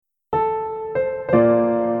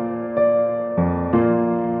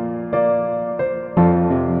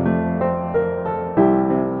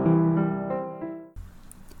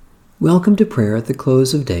Welcome to prayer at the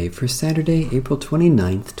close of day for Saturday, April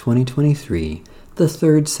 29th, 2023, the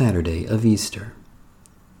third Saturday of Easter.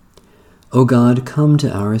 O God, come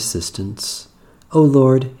to our assistance. O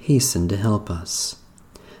Lord, hasten to help us.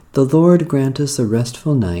 The Lord grant us a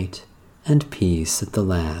restful night and peace at the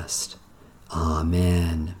last.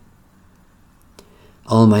 Amen.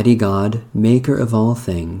 Almighty God, maker of all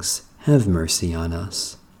things, have mercy on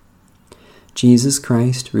us. Jesus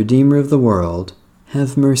Christ, Redeemer of the world,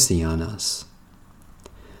 have mercy on us.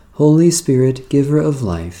 Holy Spirit, giver of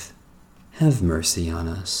life, have mercy on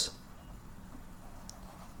us.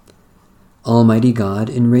 Almighty God,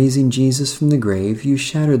 in raising Jesus from the grave, you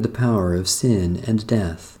shattered the power of sin and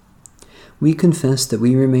death. We confess that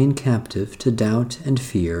we remain captive to doubt and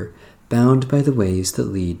fear, bound by the ways that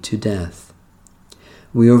lead to death.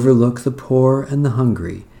 We overlook the poor and the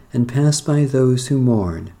hungry, and pass by those who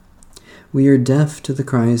mourn. We are deaf to the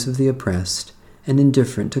cries of the oppressed, and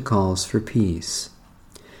indifferent to calls for peace.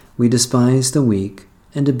 We despise the weak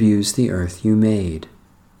and abuse the earth you made.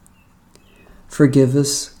 Forgive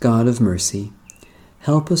us, God of mercy.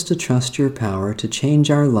 Help us to trust your power to change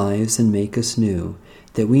our lives and make us new,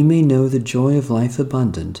 that we may know the joy of life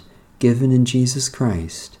abundant given in Jesus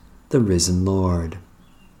Christ, the risen Lord.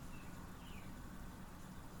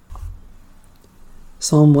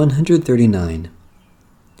 Psalm 139.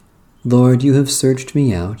 Lord, you have searched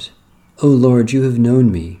me out. O Lord, you have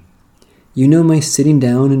known me. You know my sitting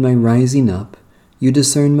down and my rising up. You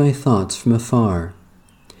discern my thoughts from afar.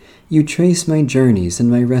 You trace my journeys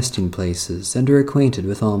and my resting places, and are acquainted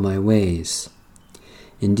with all my ways.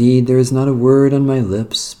 Indeed, there is not a word on my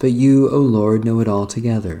lips, but you, O Lord, know it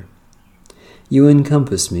altogether. You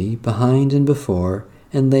encompass me, behind and before,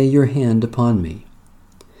 and lay your hand upon me.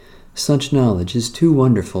 Such knowledge is too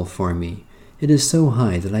wonderful for me. It is so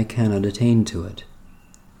high that I cannot attain to it.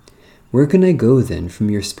 Where can I go then from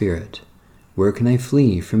your Spirit? Where can I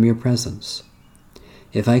flee from your presence?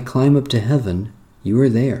 If I climb up to heaven, you are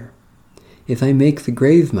there. If I make the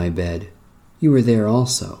grave my bed, you are there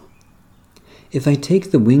also. If I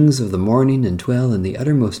take the wings of the morning and dwell in the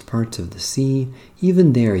uttermost parts of the sea,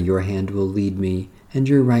 even there your hand will lead me, and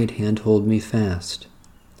your right hand hold me fast.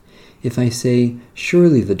 If I say,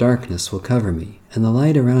 surely the darkness will cover me, and the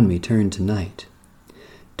light around me turn to night.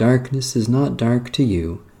 Darkness is not dark to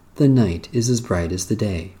you, the night is as bright as the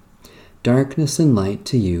day. Darkness and light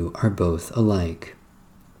to you are both alike.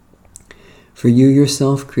 For you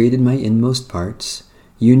yourself created my inmost parts.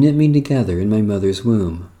 You knit me together in my mother's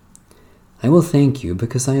womb. I will thank you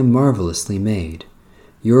because I am marvelously made.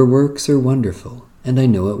 Your works are wonderful, and I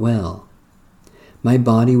know it well. My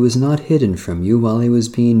body was not hidden from you while I was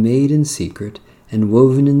being made in secret and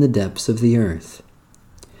woven in the depths of the earth.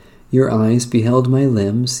 Your eyes beheld my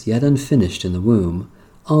limbs, yet unfinished in the womb.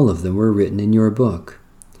 All of them were written in your book.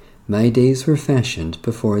 My days were fashioned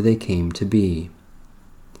before they came to be.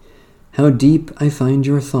 How deep I find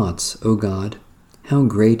your thoughts, O God! How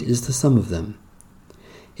great is the sum of them!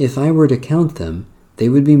 If I were to count them, they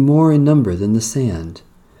would be more in number than the sand.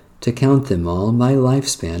 To count them all, my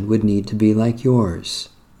lifespan would need to be like yours.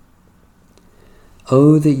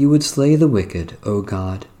 Oh, that you would slay the wicked, O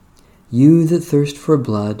God! You that thirst for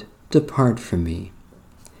blood, depart from me.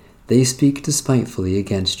 They speak despitefully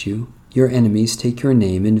against you. Your enemies take your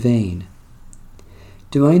name in vain.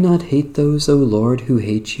 Do I not hate those, O Lord, who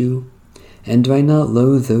hate you? And do I not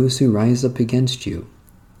loathe those who rise up against you?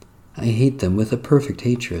 I hate them with a perfect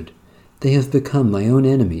hatred. They have become my own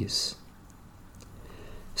enemies.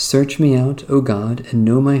 Search me out, O God, and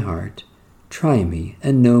know my heart. Try me,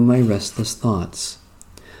 and know my restless thoughts.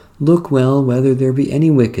 Look well whether there be any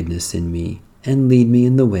wickedness in me, and lead me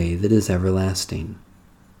in the way that is everlasting.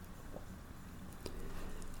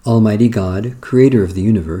 Almighty God, creator of the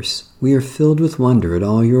universe, we are filled with wonder at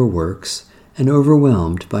all your works and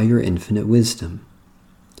overwhelmed by your infinite wisdom.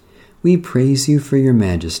 We praise you for your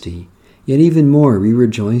majesty, yet even more we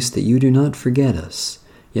rejoice that you do not forget us,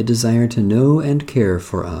 yet desire to know and care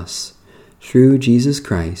for us, through Jesus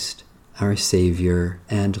Christ, our Savior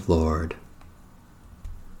and Lord.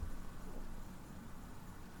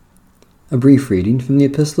 A brief reading from the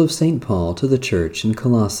Epistle of St. Paul to the Church in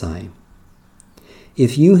Colossae.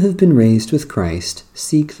 If you have been raised with Christ,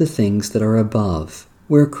 seek the things that are above,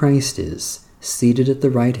 where Christ is, seated at the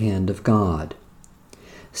right hand of God.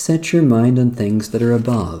 Set your mind on things that are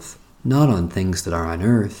above, not on things that are on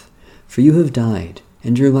earth, for you have died,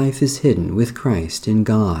 and your life is hidden with Christ in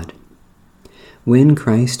God. When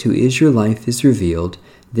Christ, who is your life, is revealed,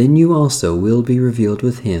 then you also will be revealed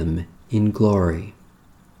with him in glory.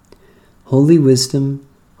 Holy wisdom,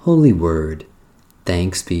 holy word,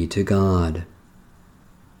 thanks be to God.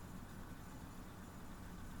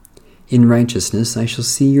 In righteousness I shall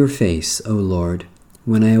see your face, O Lord.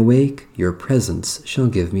 When I awake, your presence shall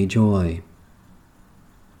give me joy.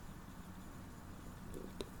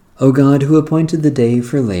 O God, who appointed the day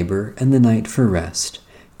for labor and the night for rest,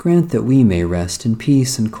 grant that we may rest in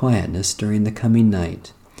peace and quietness during the coming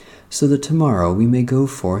night, so that tomorrow we may go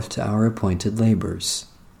forth to our appointed labors.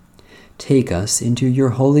 Take us into your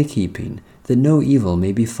holy keeping, that no evil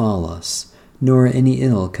may befall us, nor any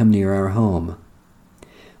ill come near our home.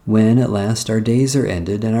 When at last our days are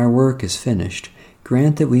ended and our work is finished,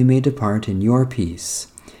 grant that we may depart in your peace,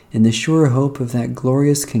 in the sure hope of that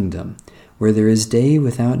glorious kingdom, where there is day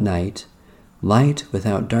without night, light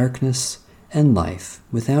without darkness, and life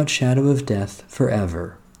without shadow of death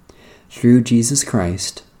forever. Through Jesus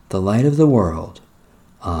Christ, the light of the world.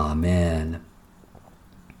 Amen.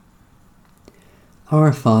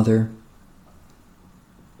 Our Father,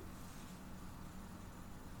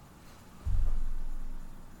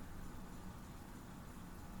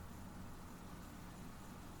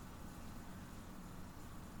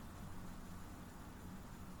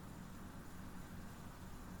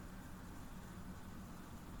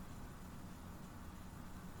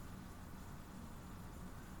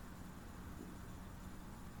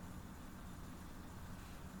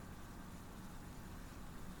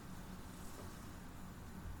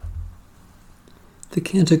 the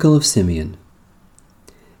Canticle of Simeon.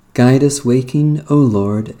 Guide us waking, O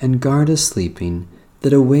Lord, and guard us sleeping,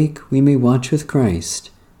 that awake we may watch with Christ,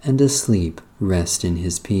 and asleep rest in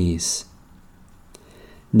his peace.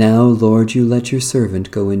 Now, Lord, you let your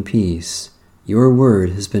servant go in peace. Your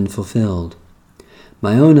word has been fulfilled.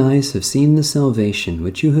 My own eyes have seen the salvation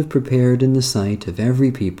which you have prepared in the sight of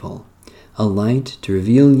every people, a light to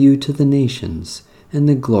reveal you to the nations, and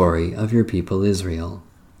the glory of your people Israel.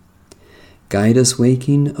 Guide us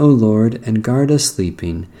waking, O Lord, and guard us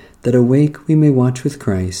sleeping, that awake we may watch with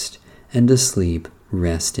Christ, and asleep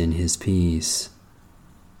rest in his peace.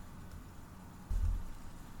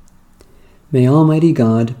 May Almighty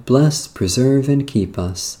God bless, preserve, and keep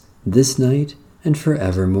us, this night and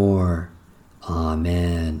forevermore.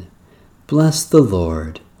 Amen. Bless the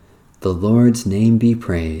Lord. The Lord's name be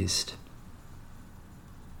praised.